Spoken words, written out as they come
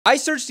I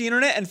searched the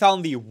internet and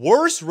found the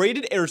worst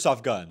rated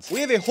airsoft guns. We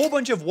have a whole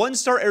bunch of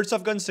 1-star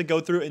airsoft guns to go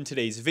through in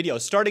today's video,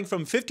 starting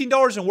from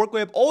 $15 and work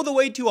way up all the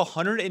way to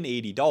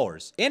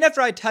 $180. And after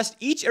I test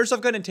each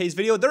airsoft gun in today's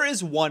video, there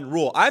is one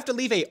rule. I have to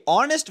leave a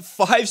honest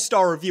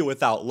 5-star review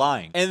without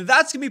lying. And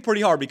that's gonna be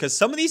pretty hard because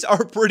some of these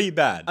are pretty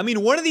bad. I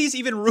mean, one of these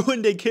even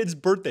ruined a kid's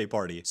birthday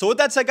party. So with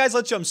that said, guys,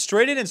 let's jump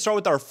straight in and start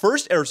with our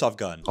first airsoft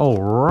gun.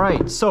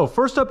 Alright, so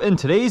first up in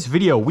today's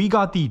video, we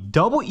got the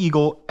Double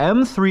Eagle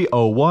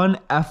M301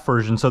 F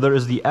version. So there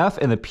is the F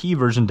and the P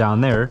version down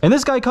there. And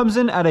this guy comes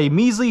in at a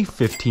measly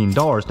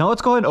 $15. Now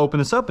let's go ahead and open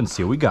this up and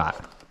see what we got.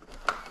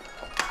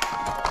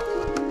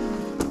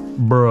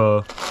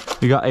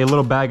 Bruh. We got a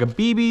little bag of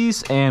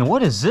BBs. And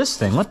what is this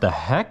thing? What the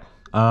heck?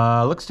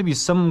 Looks to be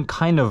some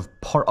kind of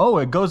part. Oh,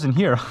 it goes in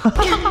here.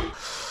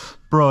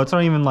 Bro, it's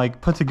not even like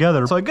put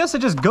together. So I guess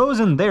it just goes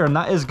in there, and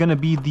that is gonna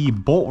be the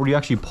bolt where you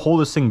actually pull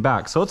this thing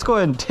back. So let's go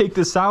ahead and take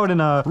this out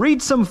and read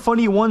some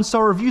funny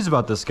 1-star reviews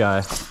about this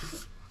guy.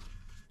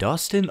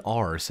 Dustin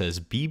R says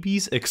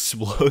BBs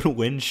explode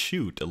when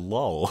shoot,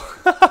 lol.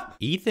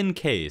 Ethan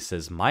K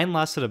says mine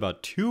lasted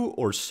about 2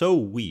 or so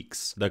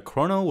weeks. The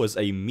chrono was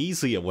a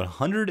measly of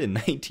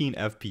 119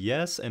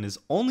 FPS and is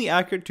only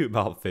accurate to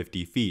about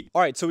 50 feet.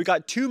 Alright, so we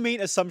got two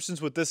main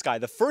assumptions with this guy.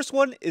 The first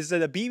one is that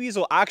the BBs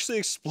will actually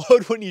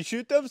explode when you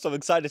shoot them, so I'm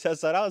excited to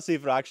test that out and see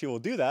if it actually will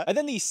do that. And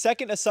then the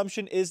second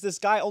assumption is this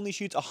guy only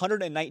shoots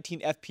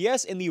 119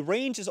 FPS and the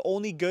range is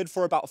only good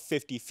for about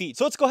 50 feet.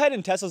 So let's go ahead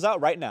and test those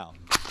out right now.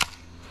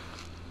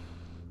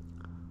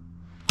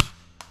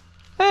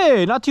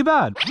 Hey, not too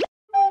bad.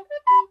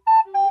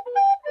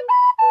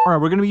 Alright,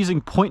 we're going to be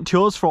using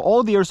 .20s for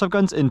all the airsoft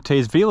guns in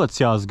today's video. Let's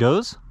see how this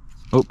goes.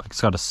 Oh,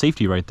 it's got a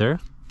safety right there.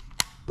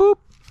 Boop.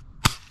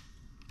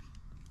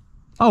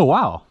 Oh,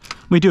 wow.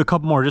 Let me do a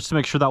couple more just to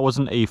make sure that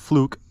wasn't a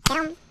fluke.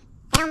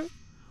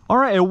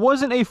 Alright, it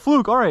wasn't a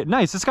fluke. Alright,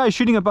 nice. This guy is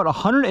shooting about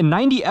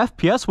 190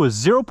 FPS with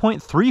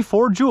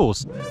 0.34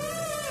 joules.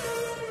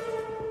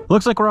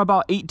 Looks like we're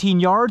about 18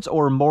 yards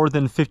or more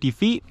than 50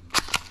 feet.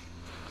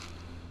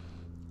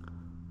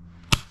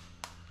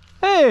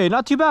 Hey,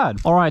 not too bad.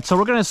 All right, so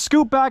we're gonna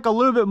scoop back a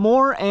little bit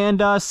more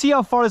and see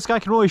how far this guy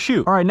can really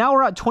shoot. All right, now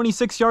we're at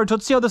 26 yards.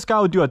 Let's see how this guy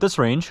would do at this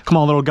range. Come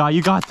on, little guy,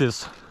 you got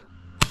this.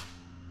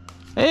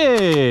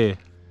 Hey.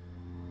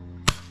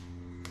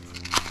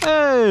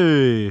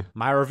 Hey.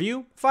 My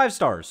review, 5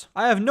 stars.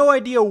 I have no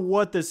idea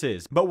what this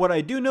is, but what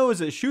I do know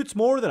is it shoots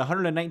more than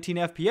 119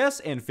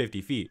 FPS and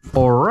 50 feet.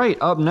 All right,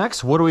 up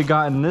next, what do we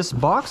got in this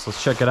box?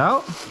 Let's check it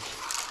out.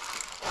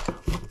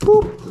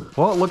 Boop.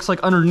 Well, it looks like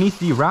underneath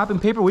the wrapping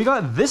paper, we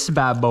got this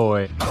bad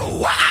boy.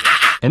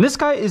 And this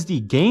guy is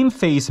the Game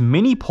Face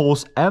Mini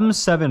Pulse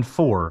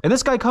M74. And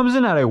this guy comes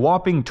in at a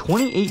whopping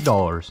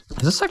 $28. Is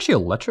this actually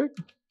electric?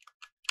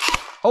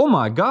 Oh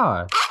my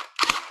god.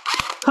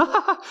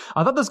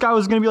 I thought this guy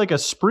was gonna be like a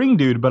spring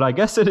dude, but I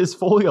guess it is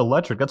fully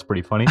electric. That's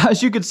pretty funny.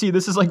 As you can see,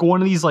 this is like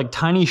one of these like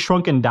tiny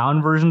shrunken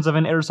down versions of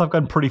an airsoft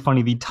gun. Pretty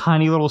funny. The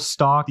tiny little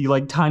stock, the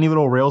like tiny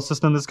little rail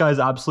system. This guy is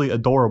absolutely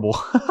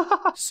adorable.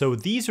 So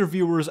these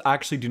reviewers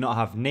actually do not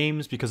have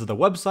names because of the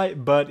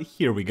website, but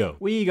here we go.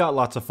 We got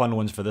lots of fun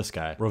ones for this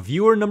guy.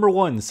 Reviewer number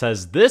 1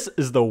 says this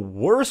is the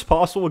worst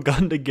possible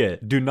gun to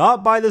get. Do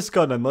not buy this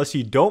gun unless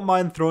you don't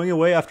mind throwing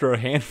away after a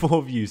handful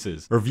of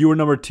uses. Reviewer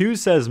number 2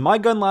 says my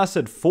gun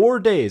lasted 4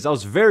 days. I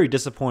was very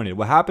disappointed.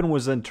 What happened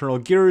was the internal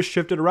gears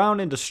shifted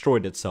around and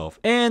destroyed itself.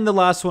 And the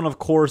last one, of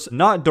course,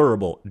 not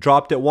durable.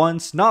 Dropped it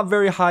once, not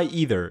very high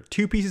either.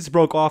 2 pieces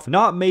broke off,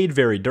 not made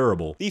very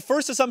durable. The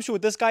first assumption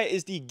with this guy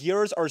is the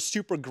gears are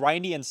super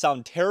grindy and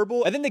sound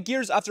terrible, and then the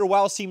gears after a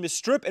while seem to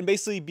strip and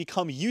basically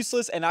become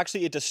useless, and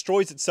actually it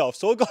destroys itself.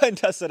 So we'll go ahead and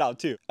test it out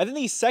too. And then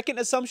the second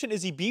assumption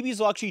is the BBs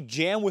will actually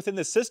jam within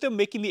the system,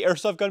 making the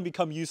airsoft gun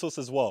become useless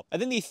as well.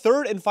 And then the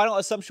third and final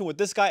assumption with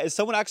this guy is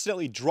someone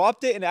accidentally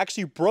dropped it and it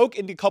actually broke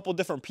into a couple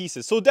different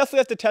pieces. So we'll definitely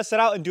have to test it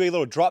out and do a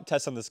little drop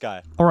test on this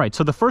guy. All right,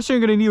 so the first thing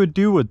you're gonna need to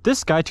do with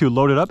this guy to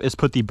load it up is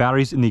put the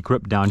batteries in the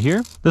grip down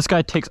here. This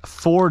guy takes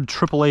 4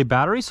 AAA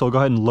batteries, so we'll go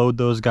ahead and load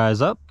those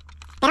guys up.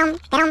 Oh,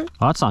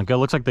 that's not good.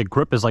 Looks like the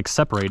grip is like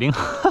separating.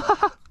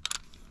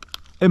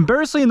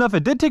 Embarrassingly enough,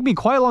 it did take me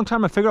quite a long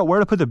time to figure out where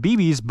to put the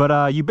BBs,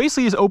 but you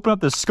basically just open up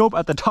the scope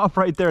at the top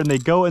right there and they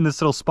go in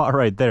this little spot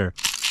right there.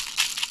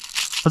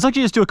 Let's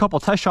actually just do a couple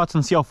test shots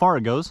and see how far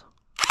it goes.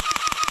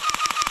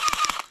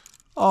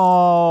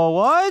 Oh,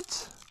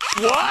 what?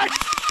 What?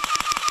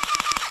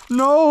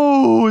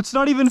 No, it's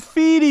not even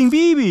feeding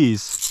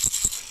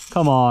BBs.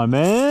 Come on,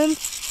 man.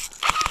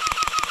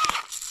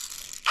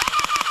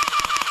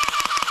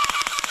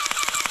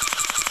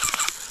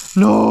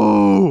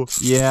 No!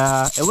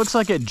 Yeah, it looks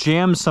like it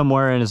jammed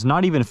somewhere and is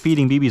not even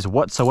feeding BBs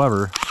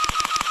whatsoever.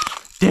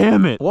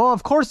 Damn it! Well,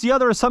 of course, the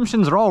other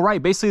assumptions are all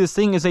right. Basically, this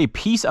thing is a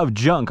piece of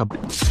junk.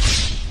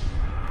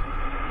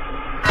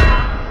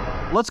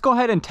 Let's go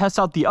ahead and test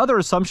out the other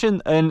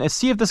assumption and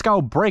see if this guy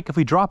will break if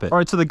we drop it. All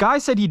right, so the guy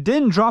said he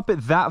didn't drop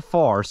it that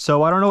far.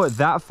 So I don't know what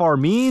that far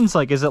means.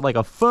 Like, is it like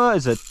a foot?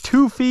 Is it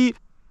 2 feet?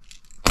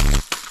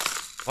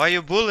 Why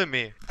you bullying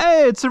me?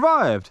 Hey, it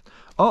survived.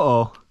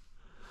 Uh-oh.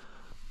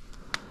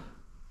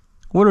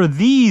 What are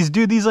these?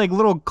 Dude, these like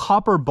little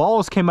copper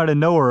balls came out of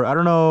nowhere. I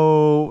don't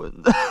know.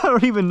 I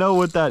don't even know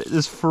what that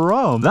is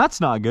from. That's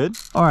not good.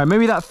 All right,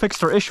 maybe that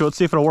fixed our issue. Let's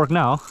see if it'll work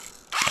now.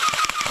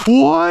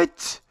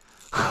 What?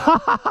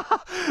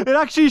 It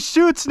actually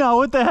shoots now.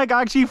 What the heck?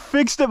 I actually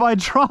fixed it by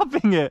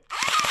dropping it.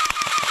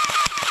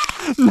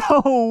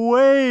 No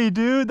way,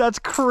 dude. That's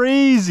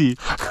crazy.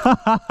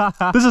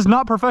 This is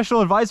not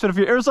professional advice, but if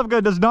your airsoft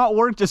gun does not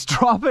work, just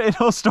drop it and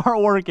it'll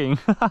start working.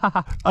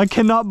 I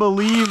cannot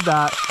believe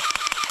that.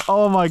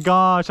 Oh my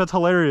gosh, that's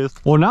hilarious.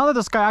 Well, now that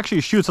this guy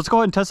actually shoots, let's go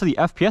ahead and test the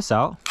FPS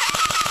out.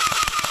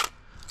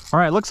 All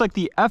right, looks like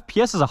the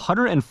FPS is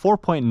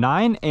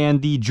 104.9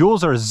 and the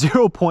joules are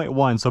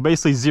 0.1, so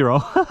basically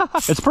 0.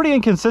 It's pretty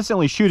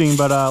inconsistently shooting,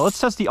 but let's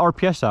test the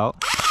RPS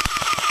out.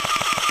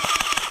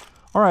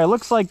 All right,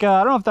 looks like,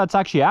 I don't know if that's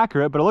actually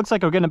accurate, but it looks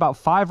like we're getting about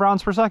 5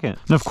 rounds per second.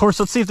 And of course,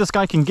 let's see if this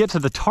guy can get to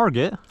the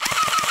target.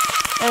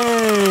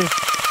 Hey!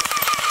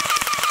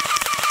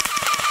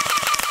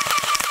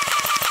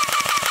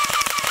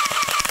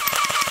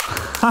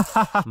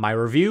 My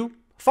review,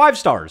 5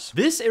 stars.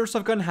 This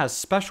airsoft gun has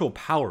special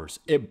powers.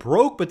 It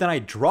broke, but then I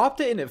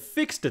dropped it and it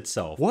fixed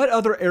itself. What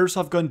other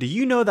airsoft gun do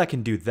you know that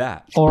can do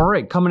that? All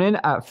right, coming in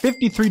at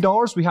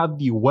 $53, we have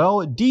the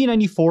Well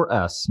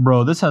D94S.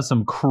 Bro, this has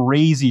some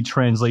crazy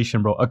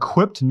translation, bro.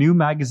 Equipped new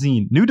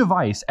magazine, new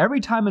device. Every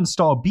time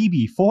install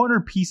BB,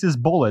 400 pieces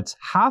bullets,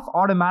 half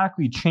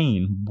automatically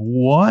chain.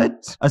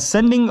 What?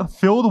 Ascending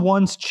filled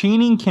once,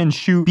 chaining can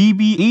shoot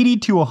BB 80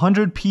 to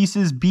 100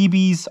 pieces.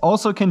 BBs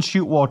also can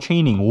shoot while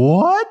chaining.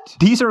 What?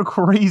 These are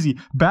crazy.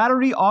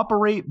 Battery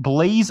operate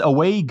blaze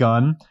away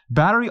gun.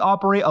 Battery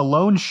operate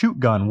alone shoot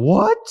gun.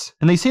 What?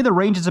 And they say the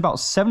range is about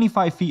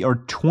 75 feet or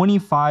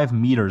 25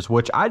 meters,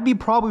 which I'd be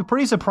probably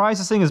pretty surprised.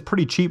 This thing is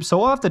pretty cheap, so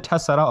we'll have to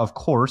test that out, of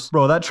course.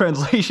 Bro, that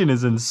translation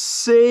is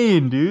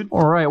insane, dude.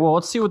 All right, well,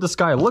 let's see what this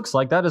guy looks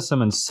like. That is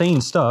some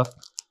insane stuff.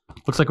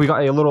 Looks like we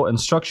got a little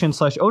instruction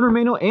 / owner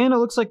manual, and it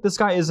looks like this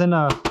guy is in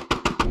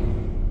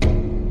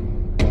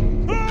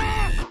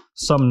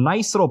some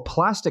nice little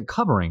plastic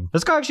covering.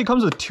 This guy actually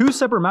comes with 2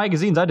 separate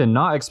magazines. I did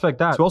not expect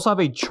that. So we also have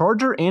a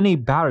charger and a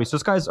battery. So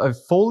this guy's a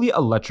fully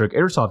electric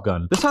airsoft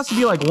gun. This has to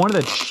be like one of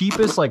the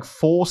cheapest like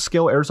full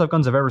scale airsoft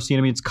guns I've ever seen.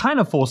 I mean, it's kind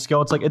of full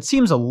scale. It's like, it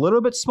seems a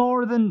little bit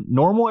smaller than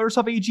normal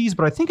airsoft AGs,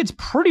 but I think it's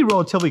pretty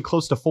relatively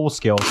close to full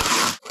scale.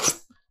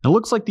 It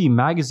looks like the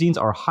magazines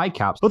are high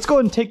caps. Let's go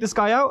ahead and take this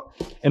guy out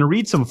and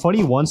read some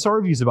funny 1-star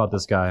reviews about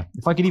this guy.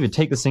 If I could even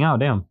take this thing out,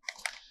 damn.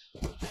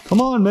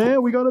 Come on,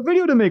 man. We got a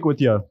video to make with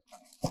you.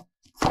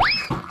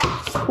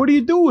 What are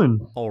you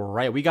doing? All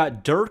right, we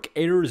got Dirk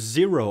Air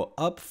Zero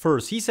up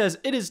first. He says,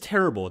 it is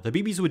terrible. The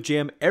BBs would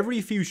jam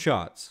every few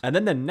shots. And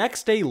then the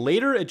next day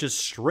later, it just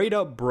straight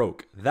up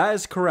broke. That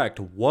is correct.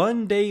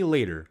 1 day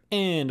later.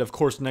 And of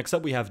course, next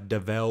up we have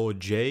Devel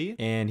J.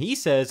 And he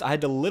says, I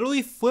had to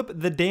literally flip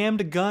the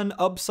damned gun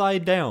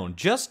upside down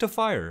just to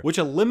fire, which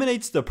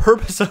eliminates the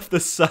purpose of the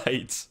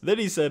sights. Then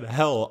he said,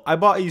 hell, I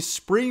bought a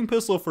spring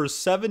pistol for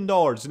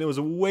 $7 and it was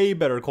way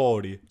better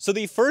quality. So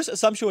the first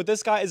assumption with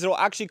this guy is it'll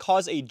actually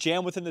cause a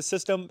jam within the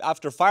system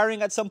after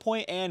firing at some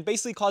point and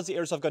basically cause the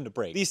airsoft gun to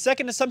break. The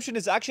second assumption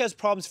is it actually has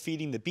problems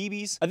feeding the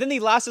BBs. And then the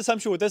last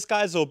assumption with this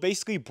guy is it'll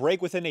basically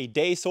break within a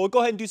day. So we'll go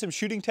ahead and do some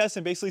shooting tests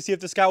and basically see if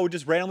this guy would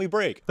just randomly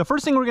break. The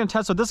first thing we're going to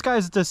test with this guy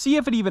is to see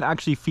if it even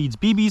actually feeds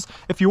BBs.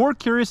 If you were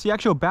curious, the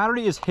actual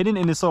battery is hidden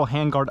in this little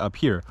handguard up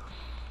here.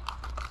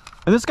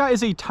 And this guy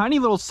is a tiny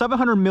little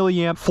 700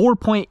 milliamp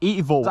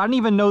 4.8 volt. I didn't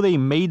even know they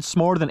made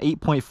smaller than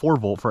 8.4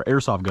 volt for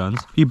airsoft guns.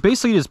 You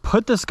basically just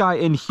put this guy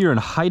in here and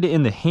hide it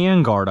in the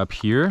handguard up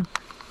here.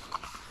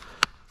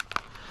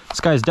 This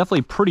guy is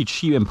definitely pretty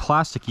cheap and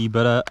plasticky,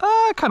 but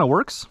it kind of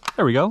works.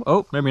 There we go.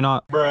 Oh, maybe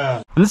not.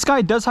 Bruh. And this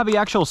guy does have the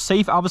actual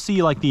safe,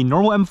 obviously, like the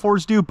normal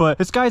M4s do, but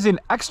this guy's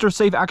an extra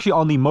safe actually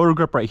on the motor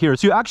grip right here.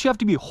 So you actually have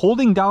to be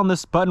holding down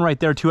this button right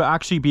there to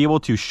actually be able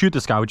to shoot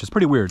this guy, which is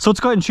pretty weird. So let's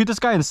go ahead and shoot this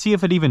guy and see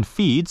if it even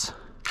feeds.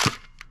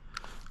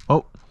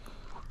 Oh.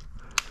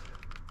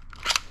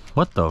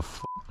 What the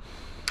f?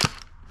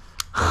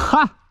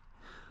 Ha!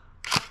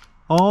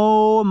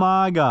 Oh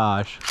my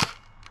gosh.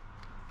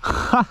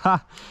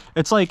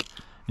 It's like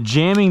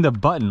jamming the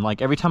button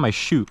like every time I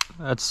shoot.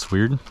 That's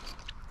weird.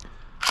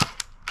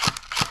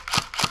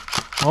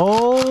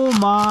 Oh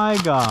my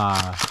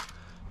god.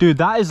 Dude,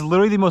 that is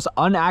literally the most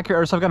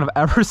inaccurate airsoft gun I've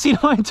ever seen in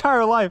my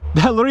entire life.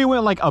 That literally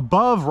went like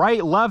above,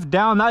 right, left,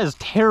 down. That is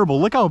terrible.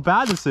 Look how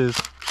bad this is.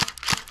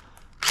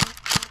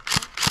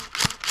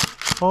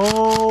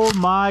 Oh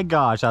my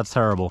gosh, that's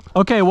terrible.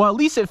 Okay, well, at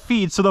least it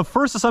feeds, so the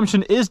first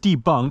assumption is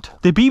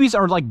debunked. The BBs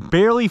are like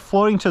barely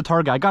floating to the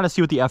target. I gotta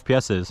see what the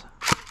FPS is.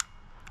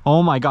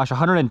 Oh my gosh,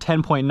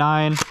 110.9,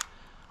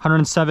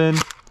 107,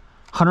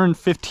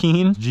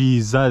 115.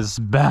 Jeez, that is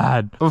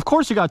bad. Of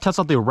course, you gotta test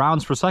out the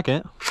rounds per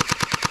second.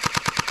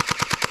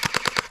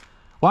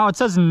 Wow, it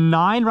says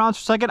 9 rounds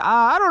per second.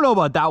 I don't know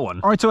about that one.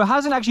 All right, so it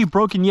hasn't actually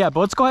broken yet, but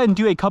let's go ahead and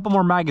do a couple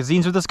more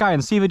magazines with this guy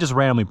and see if it just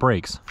randomly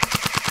breaks.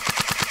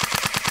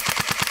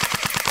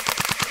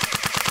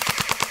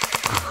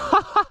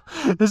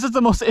 This is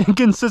the most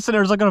inconsistent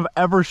airsoft gun I've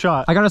ever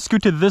shot. I gotta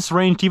scoot to this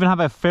range to even have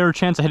a fair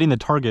chance of hitting the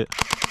target.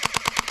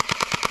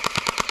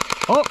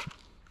 Oh,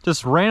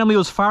 just randomly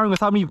was firing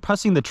without me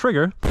pressing the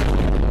trigger.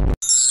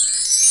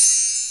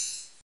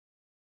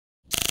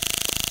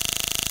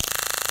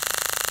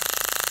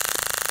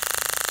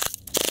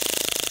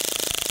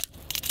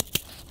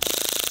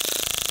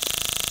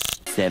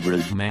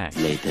 Several minutes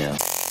later.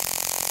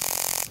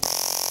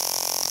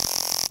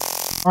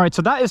 Alright,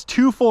 so that is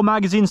 2 full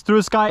magazines through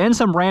this guy and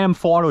some random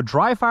full auto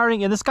dry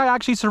firing, and this guy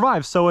actually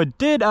survived, so it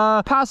did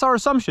pass our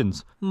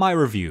assumptions. My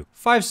review,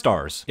 5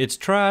 stars. It's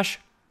trash,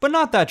 but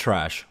not that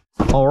trash.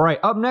 Alright,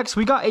 up next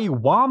we got a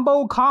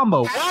Wombo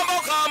Combo.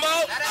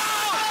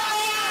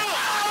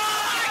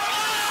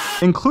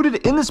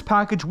 Included in this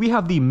package, we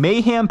have the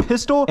Mayhem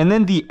pistol and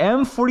then the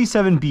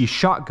M47B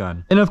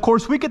shotgun. And of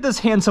course, we get this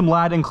handsome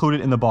lad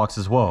included in the box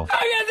as well.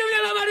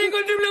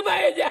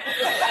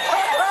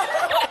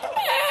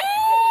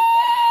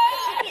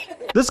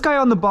 This guy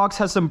on the box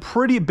has some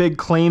pretty big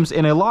claims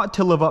and a lot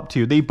to live up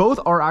to. They both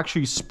are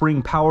actually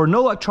spring power,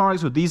 no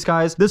electronics with these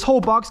guys. This whole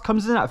box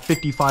comes in at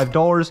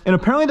 $55, and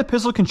apparently the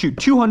pistol can shoot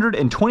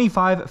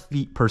 225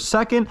 feet per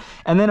second.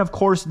 And then of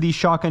course the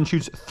shotgun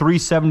shoots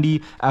 370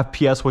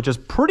 FPS, which is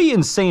pretty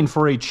insane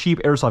for a cheap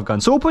airsoft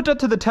gun. So we'll put that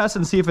to the test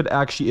and see if it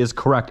actually is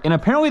correct. And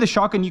apparently the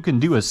shotgun you can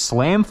do a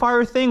slam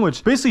fire thing,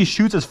 which basically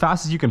shoots as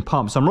fast as you can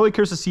pump. So I'm really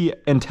curious to see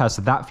and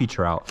test that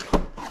feature out.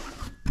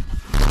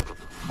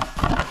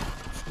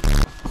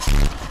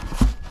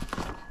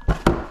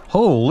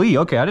 Holy,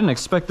 okay, I didn't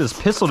expect this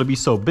pistol to be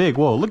so big.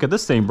 Whoa, look at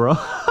this thing, bro.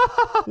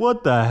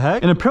 What the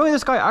heck? And apparently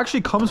this guy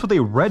actually comes with a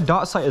red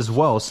dot sight as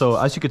well. So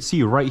as you can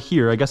see right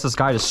here, I guess this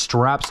guy just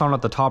straps on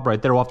at the top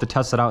right there. We'll have to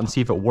test it out and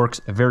see if it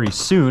works very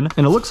soon.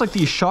 And it looks like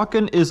the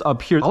shotgun is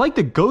up here. I like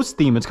the ghost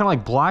theme. It's kind of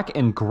like black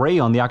and gray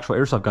on the actual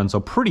airsoft gun,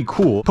 so pretty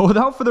cool. But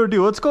without further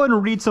ado, let's go ahead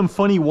and read some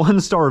funny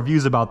 1-star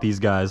reviews about these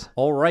guys.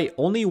 Alright,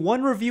 only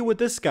one review with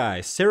this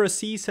guy. Sarah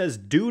C says,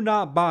 do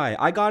not buy.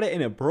 I got it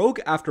and it broke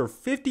after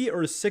 50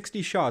 or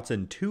 60 shots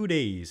in 2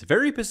 days.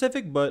 Very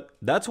specific, but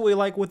that's what we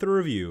like with the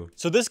review.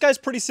 So this guy's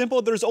pretty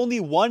simple. There's only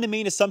one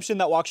main assumption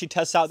that will actually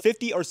test out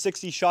 50 or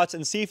 60 shots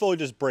and see if it'll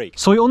just break.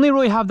 So we only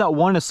really have that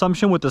one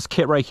assumption with this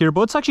kit right here,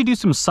 but let's actually do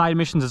some side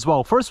missions as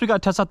well. First, we got to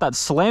test out that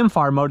slam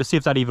fire mode to see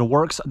if that even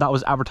works. That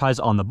was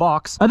advertised on the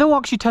box. And then we'll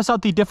actually test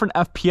out the different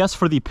FPS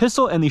for the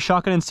pistol and the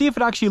shotgun and see if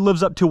it actually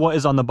lives up to what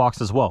is on the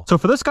box as well. So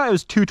for this guy, it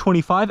was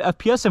 225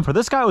 FPS, and for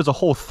this guy, it was a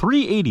whole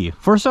 380.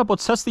 First up,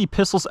 let's test the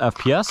pistol's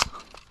FPS.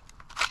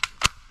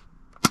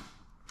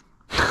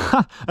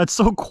 That's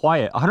so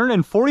quiet.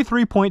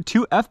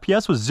 143.2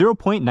 FPS with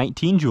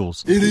 0.19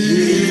 joules. It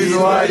is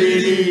what it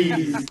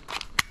is.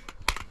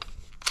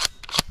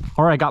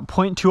 Alright, got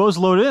 .20s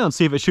loaded in. Let's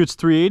see if it shoots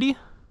 380.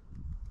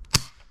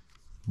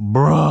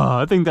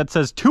 Bruh, I think that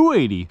says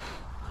 280.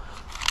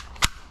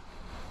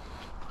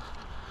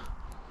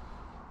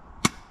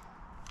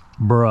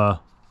 Bruh.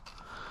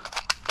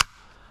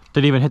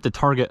 Didn't even hit the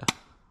target.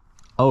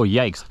 Oh,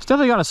 yikes. It's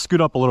definitely got to scoot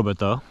up a little bit,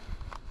 though.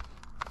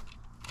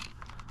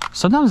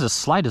 Sometimes the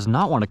slide does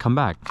not want to come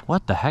back.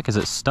 What the heck? Is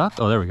it stuck?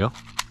 Oh, there we go.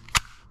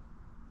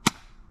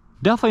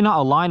 Definitely not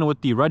aligned with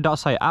the red dot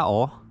sight at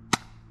all.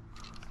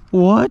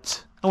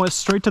 What? I went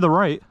straight to the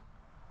right.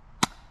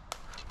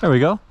 There we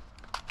go.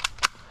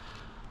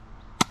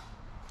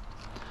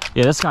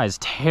 Yeah, this guy is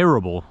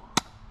terrible.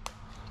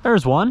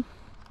 There's one.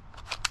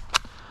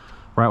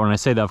 Right when I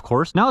say that, of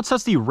course. Now let's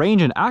test the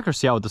range and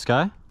accuracy out with this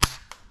guy.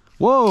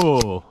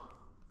 Whoa.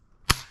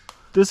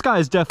 This guy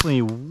is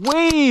definitely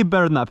way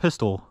better than that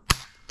pistol.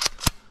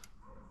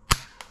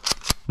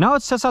 Now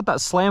let's test out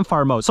that slam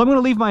fire mode. So I'm going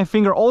to leave my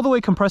finger all the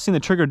way compressing the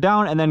trigger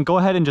down and then go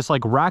ahead and just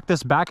like rack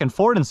this back and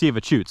forward and see if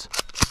it shoots.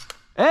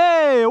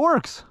 Hey, it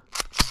works.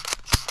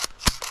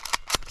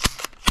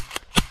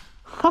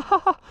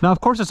 Now,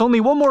 of course, there's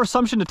only one more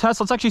assumption to test.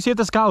 Let's actually see if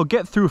this guy will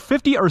get through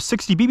 50 or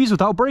 60 BBs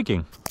without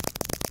breaking.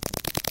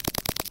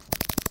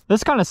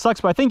 This kind of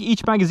sucks, but I think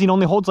each magazine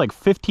only holds like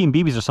 15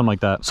 BBs or something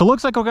like that. So it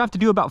looks like we're going to have to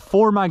do about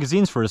 4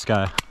 magazines for this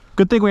guy.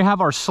 Good thing we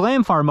have our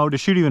slam fire mode to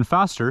shoot even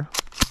faster.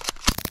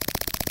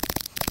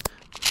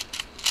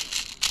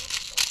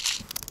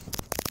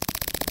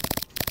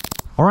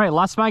 All right,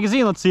 last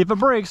magazine. Let's see if it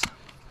breaks.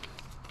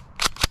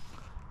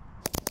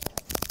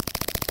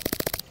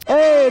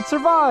 Hey, it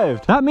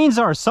survived. That means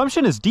our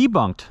assumption is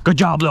debunked. Good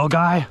job, little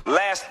guy.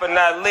 Last but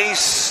not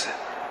least,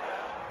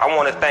 I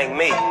want to thank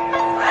me.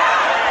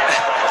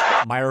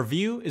 My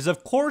review is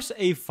of course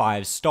a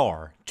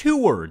 5-star. 2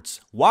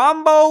 words,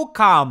 Wombo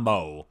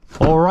Combo.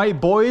 All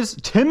right, boys,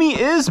 Timmy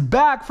is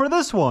back for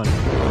this one.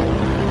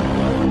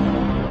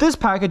 this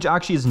package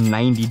actually is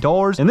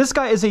 $90. And this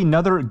guy is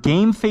another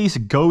Game Face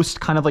Ghost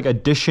kind of like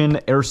edition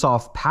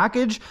airsoft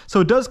package.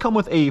 So it does come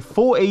with a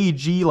full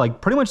AEG,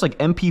 like pretty much like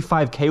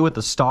MP5K with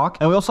the stock.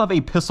 And we also have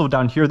a pistol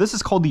down here. This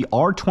is called the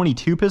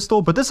R22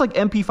 pistol, but this like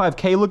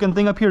MP5K looking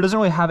thing up here doesn't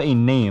really have a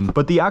name,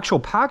 but the actual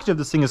package of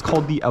this thing is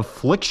called the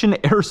Affliction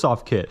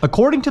Airsoft Kit.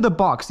 According to the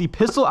box, the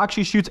pistol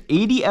actually shoots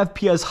 80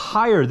 FPS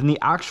higher than the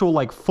actual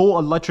like full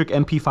electric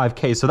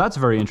MP5K. So that's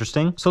very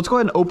interesting. So let's go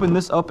ahead and open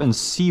this up and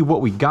see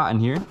what we got in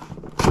here.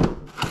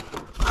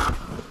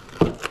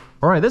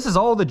 All right, this is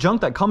all the junk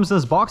that comes in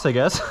this box, I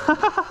guess.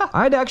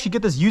 I had to actually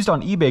get this used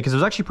on eBay because it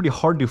was actually pretty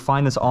hard to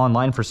find this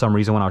online for some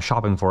reason when I was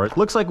shopping for it.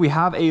 Looks like we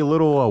have a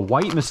little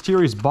white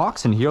mysterious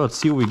box in here. Let's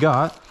see what we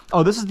got.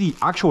 Oh, this is the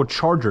actual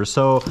charger.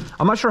 So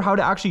I'm not sure how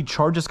to actually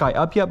charge this guy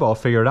up yet, but I'll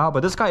figure it out.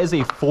 But this guy is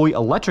a fully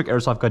electric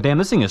airsoft gun. Damn,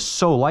 this thing is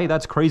so light.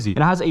 That's crazy. And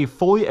it has a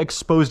fully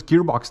exposed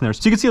gearbox in there.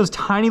 So you can see those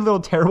tiny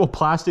little terrible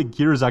plastic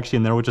gears actually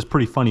in there, which is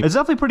pretty funny. It's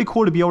definitely pretty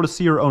cool to be able to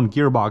see your own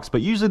gearbox,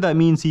 but usually that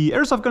means the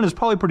airsoft gun is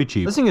probably pretty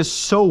cheap. This thing is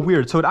so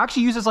weird. So it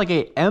actually uses like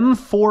a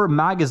M4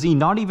 magazine,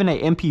 not even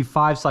a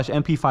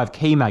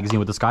MP5/MP5K magazine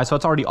with this guy. So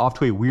it's already off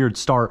to a weird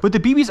start. But the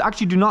BBs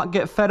actually do not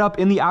get fed up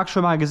in the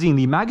actual magazine.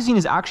 The magazine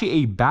is actually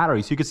a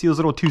battery. So you can see those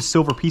little two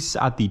silver pieces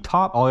at the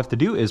top. All you have to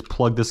do is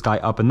plug this guy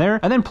up in there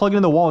and then plug it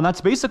in the wall, and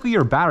that's basically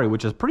your battery,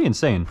 which is pretty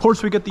insane. Of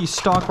course, we get the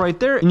stock right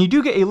there, and you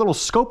do get a little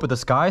scope with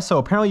this guy. So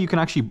apparently you can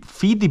actually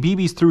feed the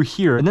BBs through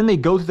here, and then they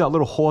go through that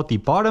little hole at the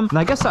bottom, and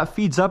I guess that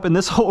feeds up in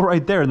this hole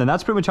right there, and then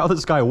that's pretty much how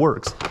this guy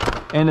works.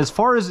 And as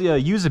far as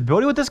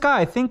usability with this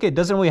guy, I think it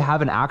doesn't really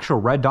have an actual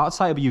red dot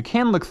sight, but you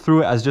can look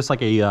through it as just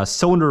like a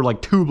cylinder,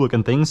 like tube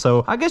looking thing.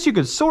 So I guess you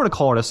could sort of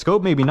call it a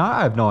scope, maybe not.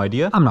 I have no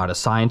idea. I'm not a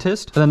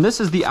scientist. And then this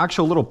is the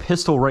actual little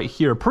pistol right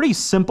here. Pretty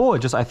simple. It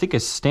just, I think,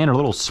 is standard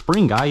little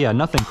spring guy. Yeah,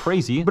 nothing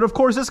crazy. But of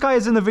course, this guy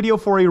is in the video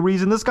for a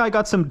reason. This guy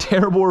got some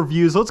terrible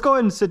reviews. Let's go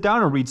ahead and sit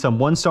down and read some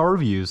 1-star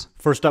reviews.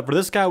 First up for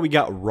this guy, we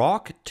got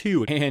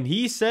Rock2, and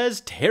he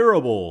says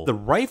terrible. The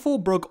rifle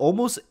broke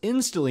almost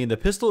instantly, and the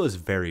pistol is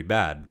very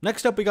bad.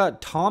 Next up, we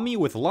got Tommy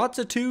with lots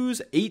of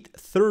twos,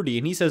 830,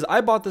 and he says,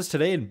 I bought this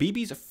today and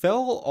BBs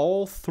fell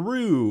all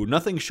through.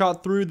 Nothing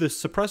shot through. The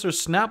suppressor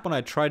snapped when I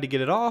tried to get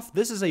it off.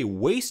 This is a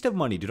waste of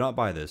money. Do not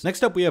buy this.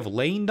 Next up, we have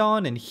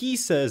Landon, and he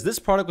says, this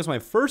product was my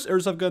first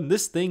airsoft gun.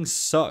 This thing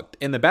sucked,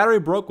 and the battery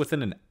broke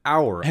within an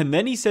hour. And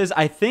then he says,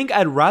 I think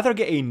I'd rather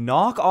get a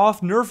knockoff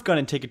Nerf gun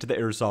and take it to the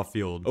airsoft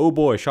field. Oh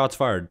boy, shots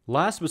fired.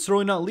 Last but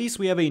certainly not least,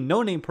 we have a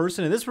no-name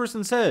person, and this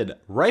person said,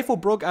 rifle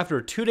broke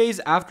after 2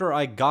 days after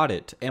I got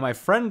it, and my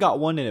friend got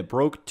one and it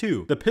broke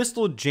too. The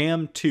pistol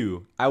jammed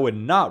too. I would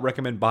not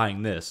recommend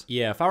buying this.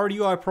 Yeah, if I were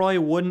you, I probably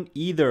wouldn't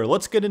either.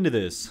 Let's get into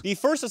this. The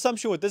first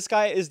assumption with this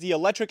guy is the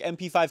electric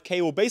MP5K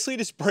will basically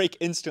just break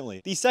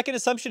instantly. The second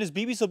assumption is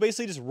BBs will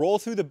basically just roll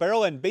through the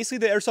barrel and basically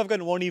the airsoft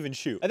gun won't even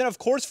shoot. And then of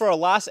course, for our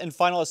last and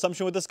final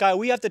assumption with this guy,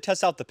 we have to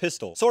test out the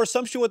pistol. So our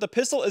assumption with the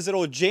pistol is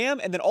it'll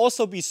jam and then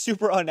also be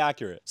super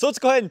inaccurate. So let's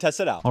go ahead and test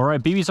it out. All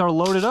right, BBs are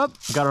loaded up.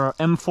 We got our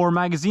M4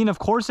 magazine, of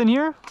course, in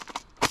here.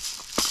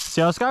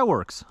 See how this guy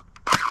works.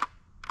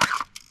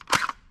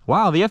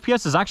 Wow, the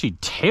FPS is actually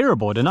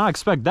terrible. I did not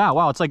expect that.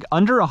 Wow, it's like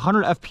under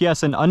 100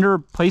 FPS and under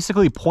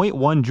basically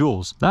 0.1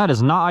 joules. That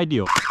is not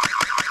ideal.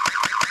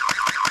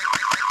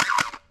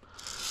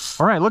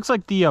 All right, looks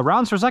like the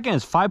rounds per second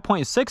is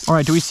 5.6. All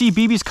right, do we see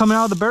BBs coming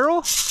out of the barrel?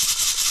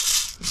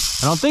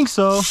 I don't think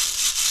so.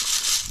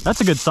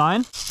 That's a good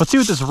sign. Let's see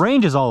what this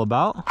range is all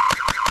about.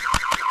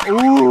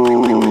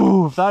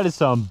 Ooh, that is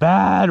some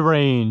bad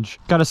range.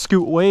 Gotta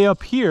scoot way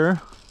up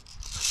here.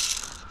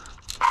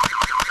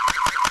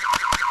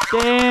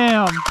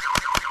 Damn.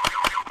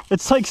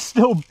 It's like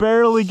still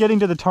barely getting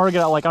to the target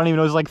at like, I don't even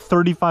know, it's like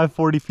 35,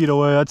 40 feet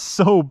away. That's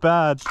so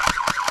bad.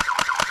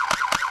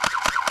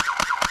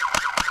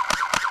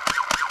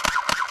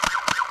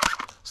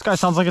 This guy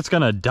sounds like it's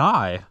gonna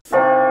die.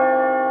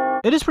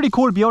 It is pretty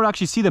cool to be able to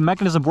actually see the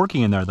mechanism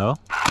working in there though.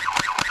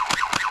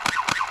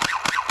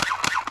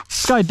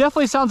 This guy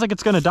definitely sounds like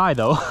it's gonna die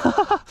though.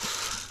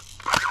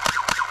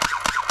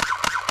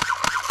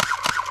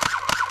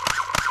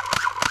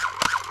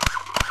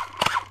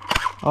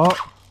 Oh.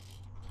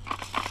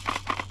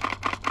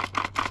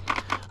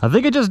 I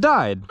think it just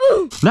died.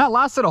 That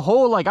lasted a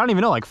whole, like, I don't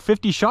even know, like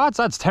 50 shots?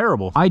 That's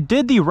terrible. I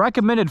did the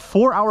recommended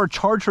 4-hour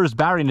charge for his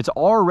battery and it's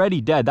already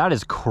dead. That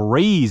is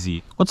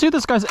crazy. Let's see what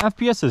this guy's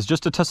FPS is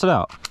just to test it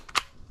out.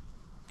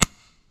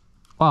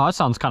 Wow, that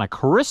sounds kind of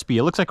crispy.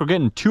 It looks like we're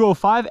getting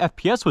 205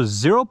 FPS with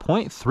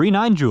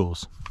 0.39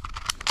 joules.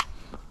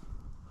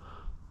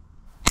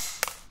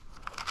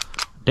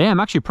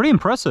 Damn, actually pretty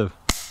impressive.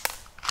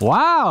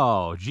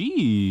 Wow,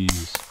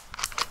 jeez.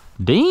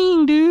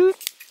 Dang, dude.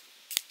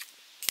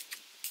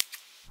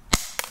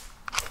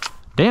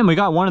 Damn, we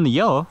got one in the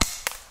yellow.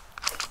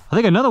 I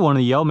think another one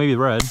in the yellow, maybe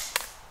red.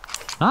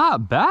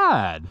 Not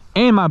bad.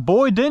 And my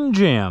boy didn't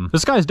jam.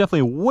 This guy's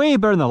definitely way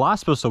better than the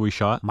last pistol we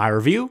shot. My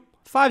review,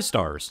 5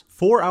 stars.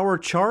 4-hour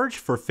charge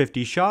for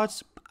 50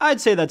 shots.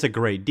 I'd say that's a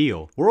great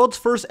deal. World's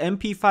first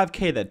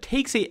MP5K that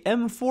takes a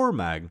M4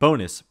 mag.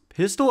 Bonus,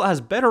 Pistol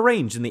has better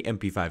range than the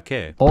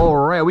MP5K. All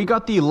right, we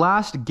got the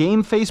last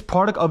game face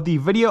product of the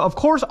video. Of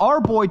course, our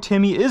boy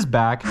Timmy is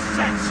back.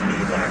 Fetch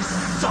me their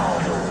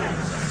souls.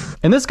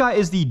 And this guy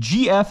is the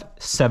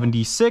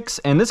GF76,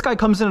 and this guy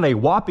comes in at a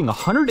whopping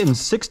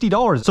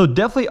 $160, so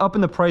definitely up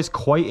in the price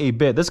quite a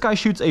bit. This guy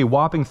shoots a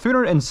whopping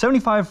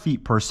 375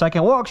 feet per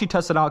second. We'll actually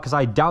test it out because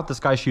I doubt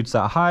this guy shoots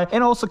that high,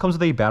 and also comes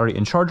with a battery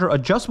and charger,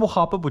 adjustable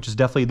hop-up, which is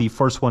definitely the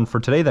first one for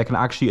today that can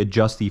actually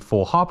adjust the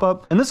full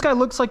hop-up. And this guy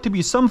looks like to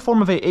be some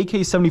form of a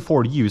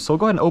AK-74 to use, so we'll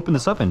go ahead and open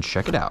this up and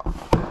check it out.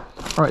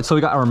 All right, so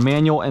we got our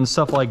manual and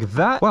stuff like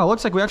that. Wow,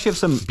 looks like we actually have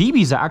some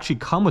BBs that actually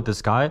come with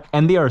this guy,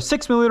 and they are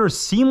 6mm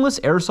seamless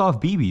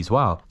airsoft BBs.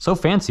 Wow, so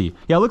fancy.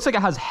 Yeah, it looks like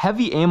it has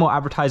heavy ammo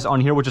advertised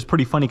on here, which is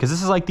pretty funny because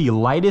this is like the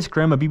lightest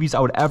gram of BBs I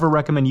would ever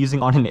recommend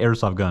using on an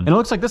airsoft gun. And it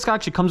looks like this guy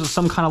actually comes with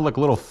some kind of like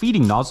little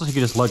feeding nozzle, so you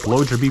can just like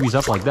load your BBs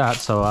up like that.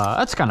 So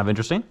that's kind of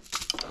interesting.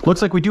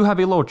 Looks like we do have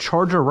a little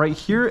charger right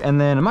here, and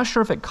then I'm not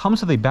sure if it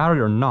comes with a battery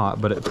or not,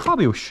 but it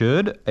probably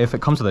should if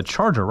it comes with a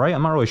charger, right?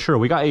 I'm not really sure.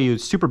 We got a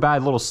super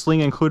bad little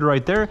sling included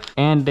right there,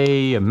 and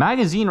a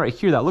magazine right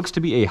here that looks to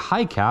be a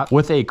high cap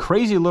with a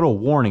crazy little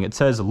warning. It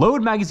says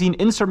load magazine,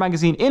 insert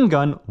magazine in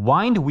gun,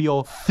 wind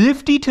wheel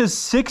 50 to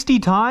 60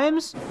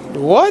 times.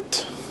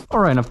 What?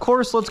 All right, and of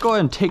course, let's go ahead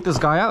and take this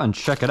guy out and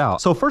check it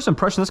out. So first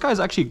impression, this guy is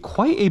actually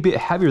quite a bit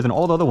heavier than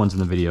all the other ones in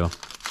the video.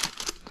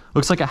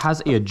 Looks like it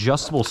has a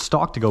adjustable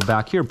stock to go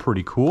back here.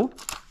 Pretty cool.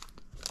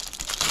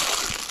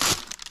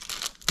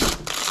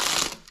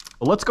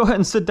 Well, let's go ahead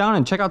and sit down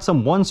and check out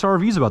some 1-star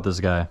reviews about this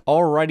guy.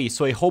 Alrighty,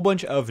 so a whole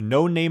bunch of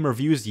no-name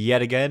reviews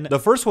yet again. The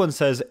first one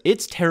says,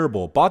 it's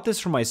terrible. Bought this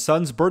for my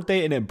son's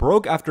birthday and it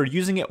broke after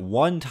using it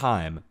one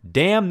time.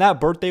 Damn,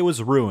 that birthday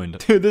was ruined.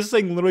 Dude, this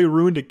thing literally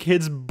ruined a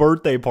kid's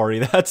birthday party.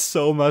 That's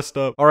so messed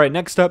up. Alright,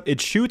 next up,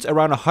 it shoots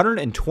around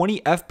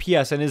 120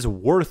 FPS and is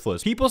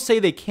worthless. People say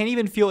they can't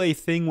even feel a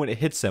thing when it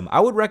hits them.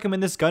 I would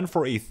recommend this gun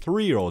for a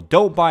 3-year-old.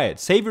 Don't buy it.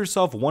 Save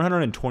yourself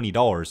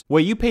 $120.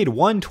 Wait, you paid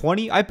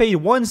 $120? I paid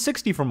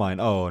 $160 for mine.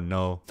 Oh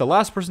no. The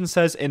last person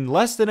says, in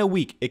less than a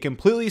week, it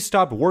completely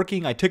stopped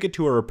working. I took it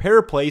to a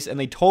repair place and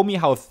they told me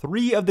how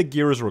 3 of the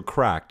gears were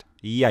cracked.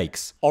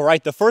 Yikes. All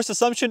right, the first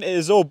assumption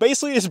is,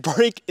 basically just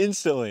break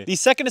instantly. The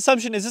second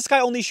assumption is this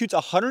guy only shoots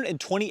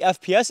 120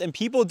 FPS and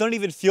people don't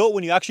even feel it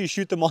when you actually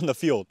shoot them on the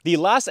field. The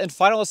last and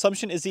final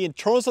assumption is the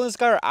internals on this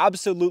guy are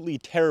absolutely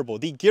terrible.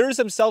 The gears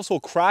themselves will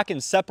crack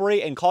and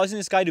separate and causing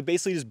this guy to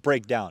basically just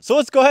break down. So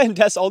let's go ahead and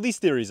test all these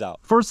theories out.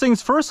 First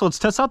things first, let's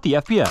test out the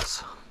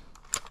FPS.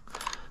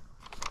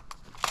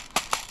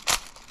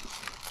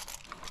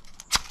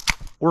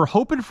 We're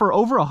hoping for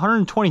over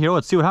 120 here.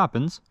 Let's see what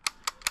happens.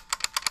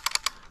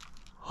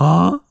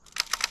 Huh?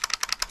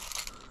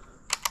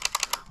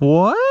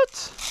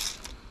 What?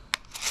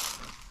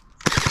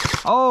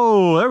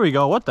 Oh, there we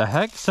go. What the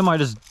heck? Semi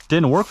just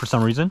didn't work for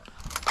some reason.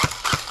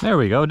 There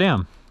we go.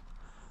 Damn.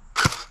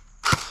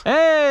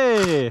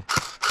 Hey!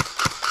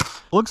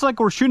 Looks like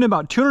we're shooting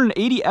about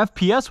 280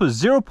 FPS with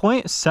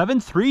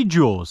 0.73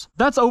 joules.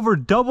 That's over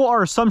double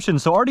our assumption,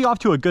 so already off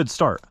to a good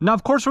start. Now,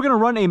 of course, we're going to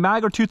run a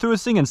mag or two through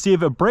this thing and see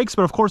if it breaks,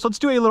 but of course, let's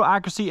do a little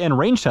accuracy and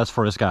range test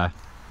for this guy.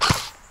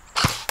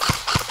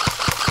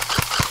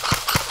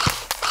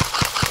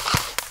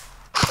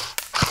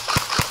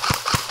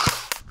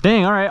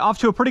 Dang, all right, off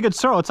to a pretty good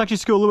start. Let's actually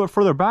scoot a little bit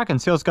further back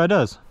and see how this guy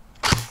does.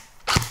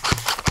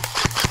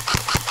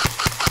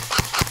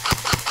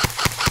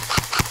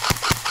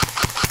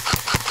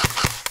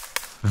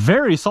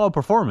 Very solid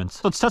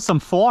performance. Let's test some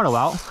full auto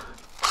out.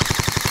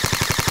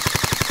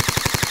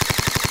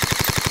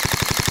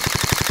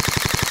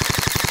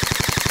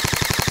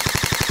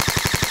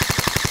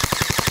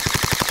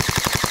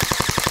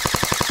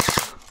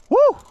 Woo!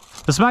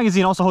 This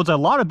magazine also holds a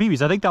lot of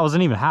BBs. I think that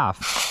wasn't even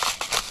half.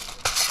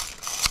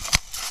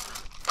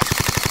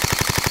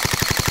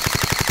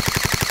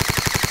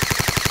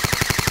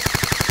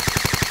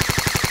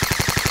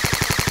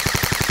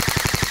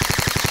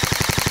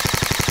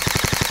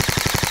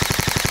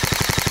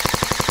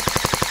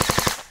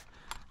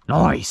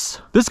 Nice.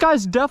 This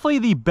guy's definitely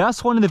the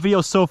best one in the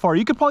video so far.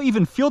 You could probably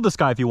even field this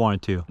guy if you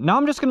wanted to. Now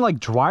I'm just gonna like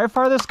dry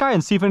fire this guy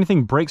and see if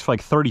anything breaks for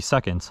like 30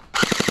 seconds.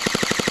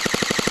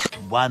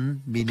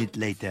 1 minute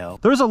later.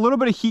 There's a little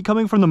bit of heat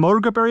coming from the motor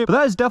grip area, but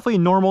that is definitely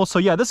normal. So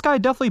yeah, this guy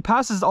definitely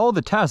passes all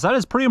the tests. That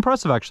is pretty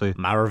impressive actually.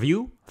 My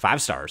review?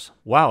 5 stars.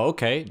 Wow,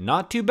 okay,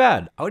 not too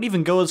bad. I would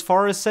even go as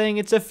far as saying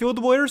it's a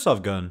fieldable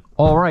airsoft gun.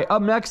 All right,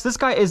 up next, this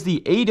guy is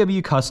the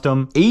AW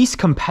Custom Ace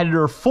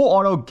Competitor Full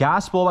Auto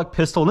Gas Blowback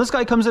Pistol, and this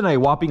guy comes in at a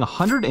whopping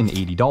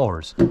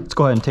 $180. Let's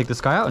go ahead and take this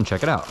guy out and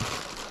check it out.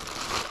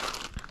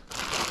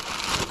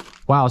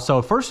 Wow,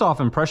 so first off,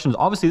 impressions.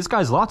 Obviously, this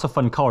guy's lots of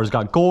fun colors.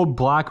 Got gold,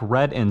 black,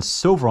 red, and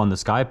silver on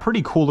this guy.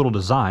 Pretty cool little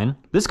design.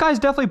 This guy's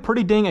definitely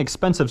pretty dang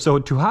expensive, so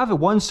to have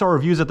 1-star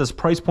reviews at this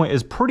price point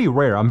is pretty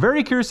rare. I'm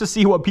very curious to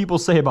see what people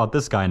say about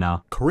this guy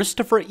now.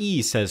 Christopher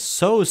E says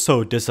so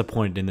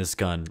disappointed in this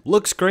gun.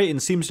 Looks great and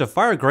seems to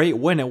fire great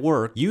when it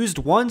worked. Used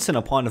once and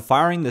upon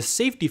firing the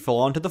safety fell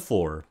onto the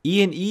floor.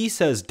 Ian E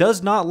says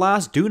does not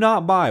last, do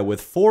not buy with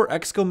 4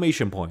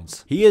 exclamation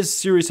points. He is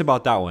serious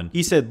about that one.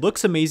 He said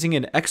looks amazing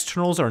and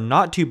externals are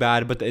not too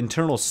bad, but the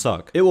internals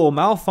suck. It will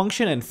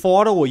malfunction and full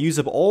auto will use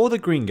up all the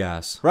green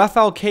gas.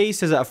 Raphael K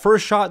says at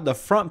first shot the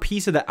front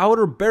piece of the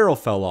outer barrel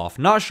fell off.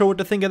 Not sure what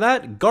to think of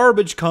that.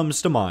 Garbage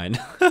comes to mind.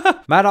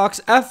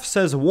 Maddox F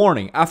says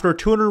warning, after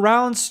 200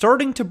 rounds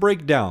starting to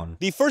break down.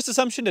 The first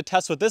assumption to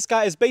test with this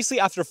guy is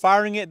basically after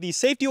firing it, the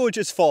safety will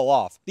just fall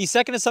off. The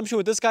second assumption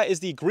with this guy is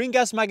the green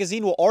gas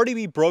magazine will already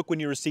be broke when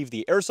you receive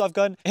the airsoft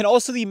gun, and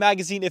also the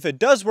magazine, if it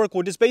does work,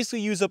 will just basically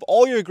use up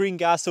all your green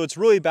gas, so it's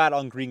really bad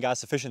on green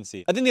gas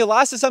efficiency. I think the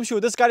last assumption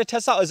with this guy to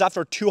test out is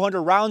after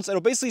 200 rounds, it'll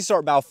basically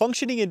start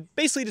malfunctioning and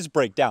basically just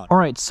break down.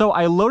 Alright, so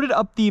I loaded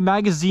up the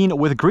magazine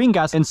with green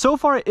gas, and so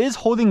far it is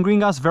holding green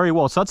gas very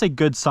well, so that's a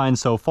good sign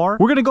so far.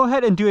 We're gonna go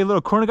ahead and do a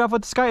little chronograph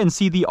with this guy and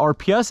see the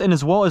RPS and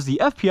as well as the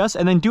FPS,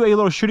 and then do a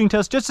little shooting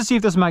test just to see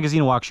if this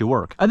magazine will actually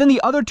work. And then the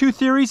other two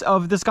theories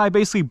of this guy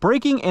basically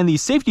breaking and the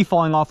safety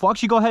falling off, we'll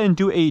actually go ahead and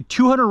do a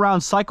 200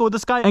 round cycle with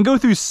this guy and go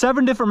through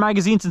 7 different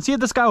magazines and see if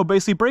this guy will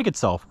basically break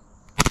itself.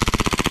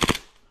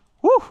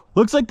 Woo!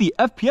 Looks like the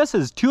FPS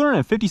is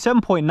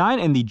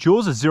 257.9 and the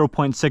joules is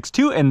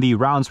 0.62 and the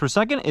rounds per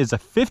second is a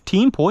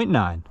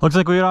 15.9. Looks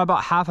like we got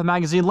about half a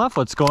magazine left.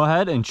 Let's go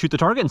ahead and shoot the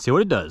target and see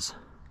what it does.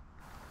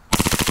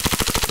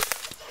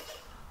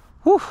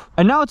 Whew.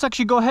 And now let's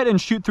actually go ahead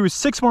and shoot through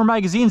 6 more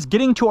magazines,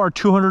 getting to our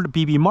 200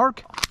 BB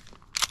mark.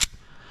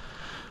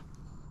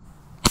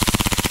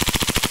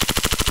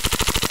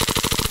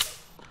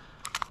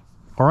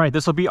 All right,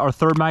 this will be our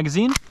 3rd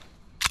magazine.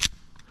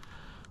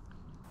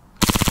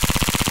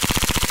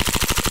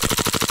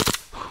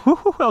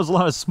 Whew, that was a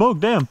lot of smoke,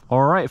 damn.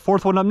 All right,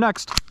 4th one up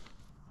next.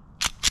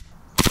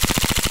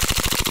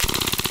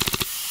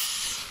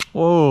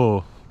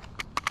 Whoa.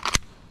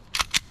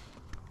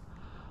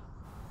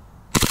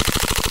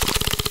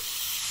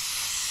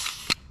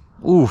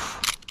 Oof.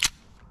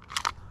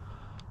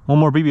 1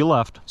 more BB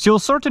left. So you'll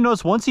start to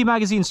notice once the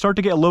magazines start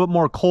to get a little bit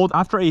more cold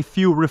after a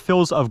few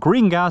refills of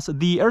green gas,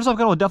 the airsoft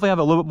gun will definitely have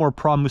a little bit more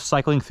problem with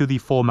cycling through the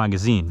full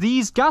magazine.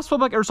 These gas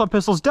flowback airsoft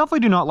pistols definitely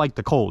do not like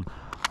the cold.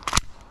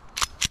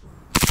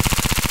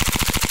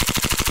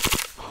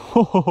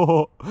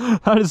 Oh,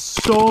 that is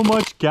so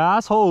much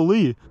gas,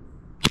 holy.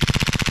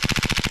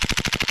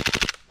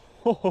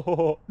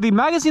 The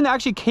magazine that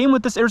actually came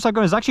with this airsoft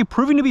gun is actually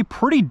proving to be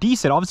pretty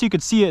decent. Obviously you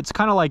could see it's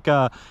kind of like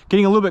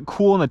getting a little bit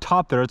cool on the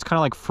top there. It's kind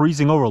of like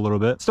freezing over a little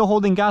bit. Still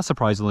holding gas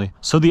surprisingly.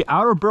 So the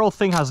outer barrel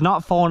thing has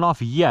not fallen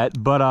off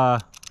yet, but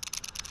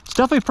it's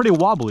definitely pretty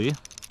wobbly.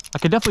 I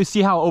could definitely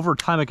see how over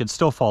time it could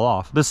still fall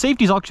off. The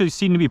safeties actually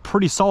seem to be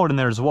pretty solid in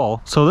there as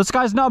well. So this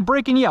guy's not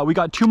breaking yet. We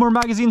got 2 more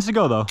magazines to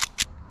go though.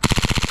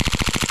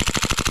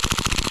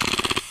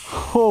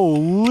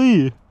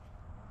 Holy.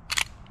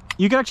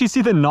 You can actually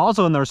see the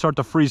nozzle in there start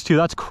to freeze too.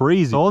 That's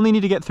crazy. I only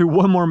need to get through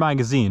 1 more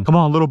magazine. Come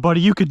on, little buddy,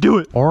 you could do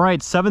it. All right,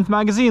 7th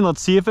magazine.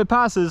 Let's see if it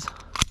passes.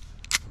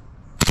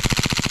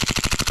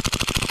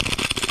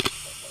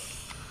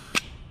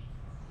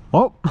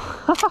 Oh,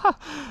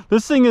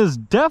 this thing is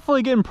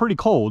definitely getting pretty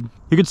cold.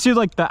 You can see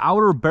like the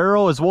outer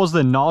barrel as well as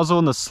the nozzle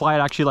and the slide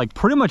actually like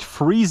pretty much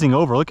freezing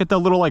over. Look at the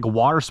little like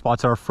water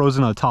spots that are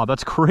frozen on the top.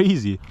 That's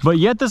crazy. But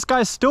yet this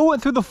guy still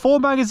went through the full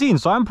magazine,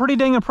 so I'm pretty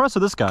dang impressed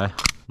with this guy.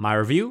 My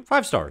review,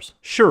 5 stars.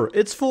 Sure,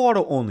 it's full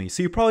auto only,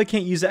 so you probably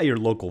can't use it at your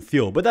local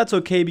field, but that's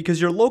okay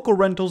because your local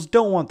rentals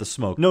don't want the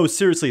smoke. No,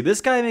 seriously, this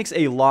guy makes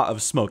a lot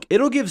of smoke.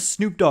 It'll give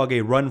Snoop Dogg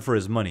a run for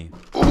his money.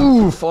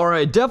 Oof,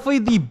 alright, definitely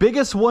the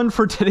biggest one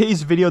for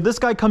today's video. This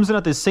guy comes in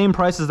at the same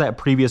price as that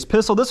previous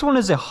pistol. This one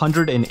is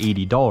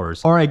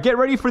 $180. Alright, get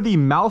ready for the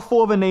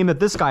mouthful of a name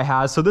that this guy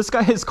has. So this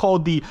guy is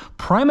called the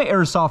Prima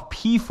Airsoft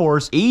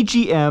P-Force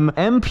AGM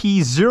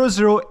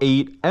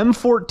MP008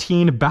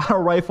 M14 Battle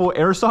Rifle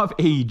Airsoft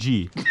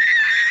AEG.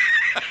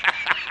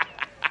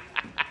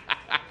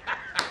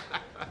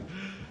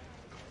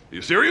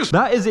 You serious?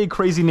 That is a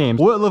crazy name.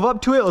 Will it live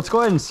up to it? Let's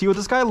go ahead and see what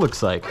this guy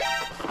looks like.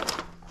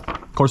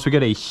 Of course, we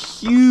get a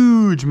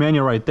huge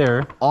manual right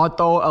there.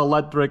 Auto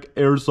electric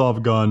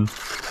airsoft gun.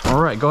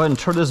 All right, go ahead and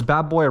turn this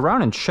bad boy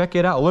around and check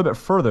it out a little bit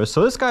further.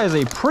 So this guy is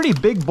a pretty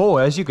big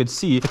boy, as you could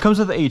see. It comes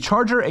with a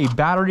charger, a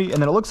battery,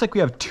 and then it looks like we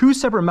have 2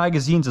 separate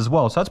magazines as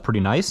well. So that's pretty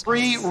nice.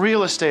 Free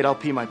real estate, I'll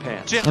pee my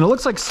pants. And it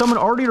looks like someone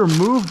already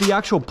removed the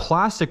actual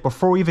plastic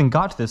before we even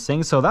got to this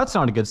thing. So that's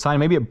not a good sign.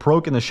 Maybe it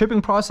broke in the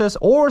shipping process,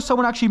 or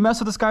someone actually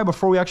messed with this guy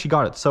before we actually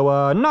got it.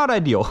 So not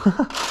ideal.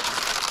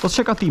 Let's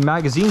check out the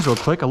magazines real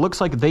quick. It looks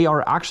like they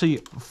are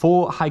actually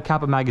full high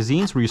kappa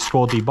magazines where you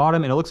scroll at the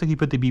bottom and it looks like he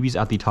put the BBs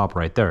at the top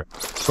right there.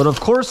 But of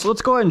course, let's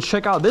go ahead and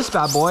check out this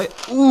bad boy.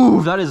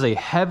 Ooh, that is a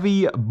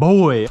heavy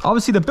boy.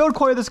 Obviously, the build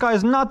quality of this guy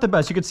is not the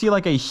best. You can see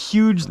like a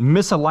huge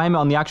misalignment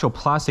on the actual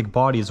plastic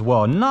body as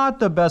well. Not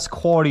the best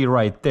quality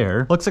right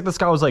there. Looks like this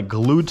guy was like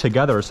glued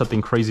together or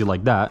something crazy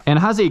like that. And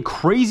it has a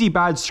crazy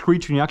bad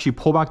screech when you actually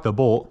pull back the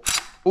bolt.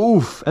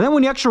 Oof. And then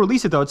when you actually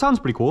release it though, it sounds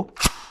pretty cool.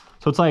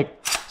 So it's like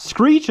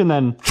screech and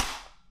then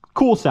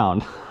cool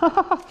sound.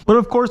 But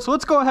of course,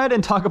 let's go ahead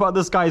and talk about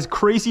this guy's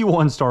crazy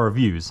 1-star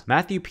reviews.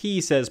 Matthew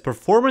P says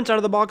performance out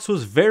of the box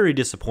was very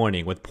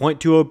disappointing with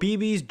 .20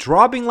 BBs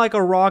dropping like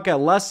a rock at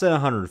less than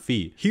 100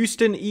 feet.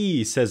 Houston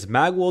E says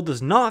magwell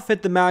does not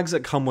fit the mags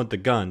that come with the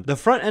gun. The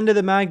front end of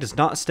the mag does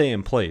not stay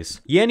in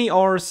place. Yanni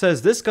R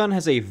says this gun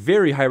has a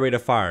very high rate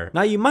of fire.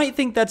 Now you might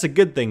think that's a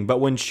good thing, but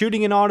when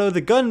shooting in auto,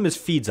 the gun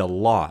misfeeds a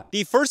lot.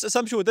 The first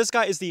assumption with this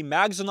guy is the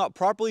mags will not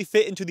properly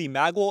fit into the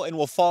magwell and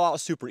will fall out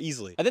super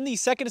easily. And then the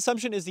second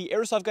assumption is the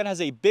airsoft gun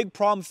has a big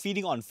problem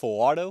feeding on full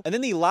auto. And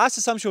then the last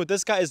assumption with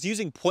this guy is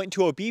using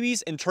 .20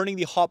 BBs and turning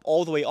the hop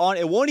all the way on.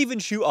 It won't even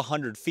shoot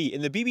 100 feet,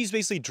 and the BBs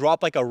basically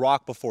drop like a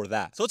rock before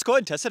that. So let's go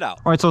ahead and test it out.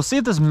 All right, so see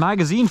if this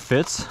magazine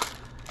fits.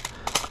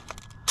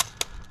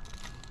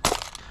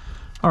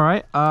 All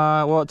right,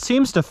 well, it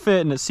seems to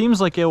fit, and it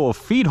seems like it will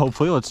feed,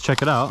 hopefully. Let's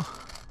check it out.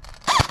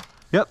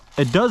 Yep,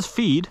 it does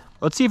feed.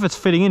 Let's see if it's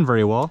fitting in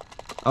very well.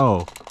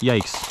 Oh,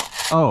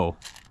 yikes. Oh,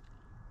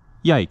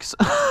 yikes.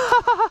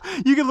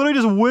 You can literally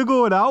just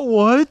wiggle it out.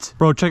 What?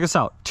 Bro, check this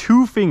out.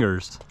 2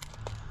 fingers.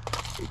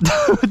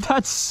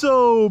 That's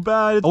so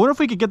bad. I wonder if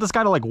we could get this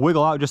guy to like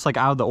wiggle out just like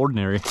out of the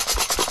ordinary.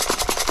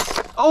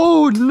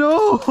 Oh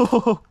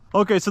no.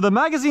 Okay, so the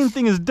magazine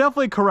thing is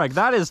definitely correct.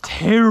 That is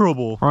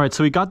terrible. All right,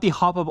 so we got the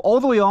hop up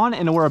all the way on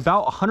and we're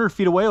about 100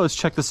 feet away. Let's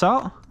check this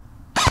out.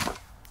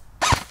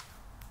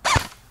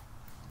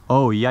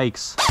 Oh,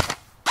 yikes.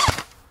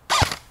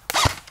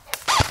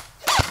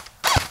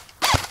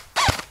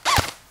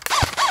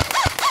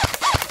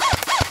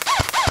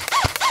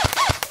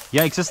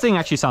 Yikes, this thing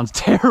actually sounds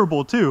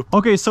terrible too.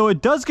 Okay, so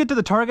it does get to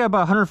the target about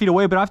 100 feet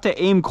away, but I have to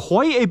aim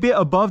quite a bit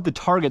above the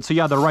target. So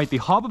yeah, they're right. The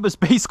hop-up is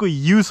basically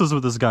useless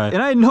with this guy.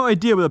 And I had no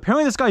idea, but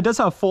apparently this guy does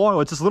have full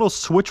auto. It's this little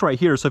switch right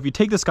here. So if you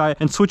take this guy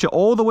and switch it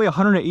all the way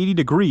 180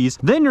 degrees,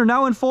 then you're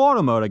now in full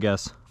auto mode, I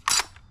guess.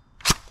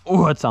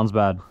 Oh, that sounds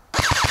bad.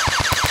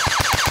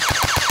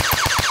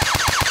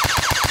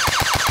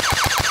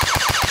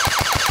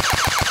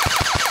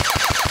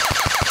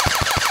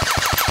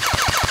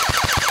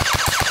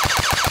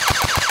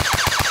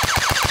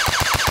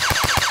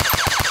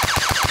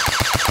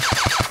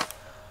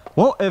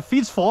 Well, it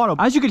feeds full auto.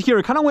 As you could hear,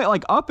 it kind of went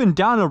like up and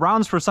down the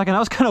rounds for a second. That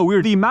was kind of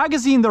weird. The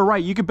magazine, they're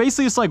right. You could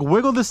basically just like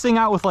wiggle this thing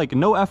out with like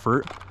no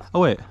effort. Oh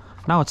wait,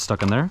 now it's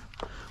stuck in there.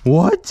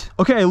 What?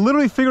 Okay, I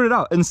literally figured it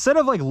out. Instead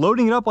of like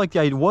loading it up like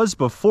I was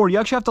before, you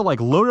actually have to like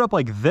load it up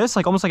like this,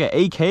 like almost like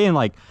an AK, and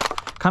like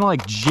kind of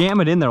like jam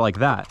it in there like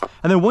that.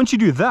 And then once you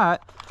do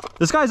that,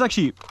 this guy's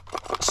actually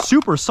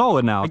super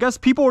solid now. I guess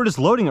people were just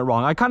loading it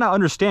wrong. I kind of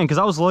understand because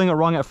I was loading it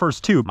wrong at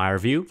first too. My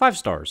review, 5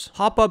 stars.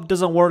 Hop up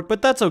doesn't work,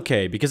 but that's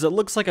okay because it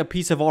looks like a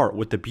piece of art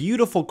with a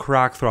beautiful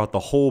crack throughout the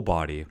whole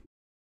body.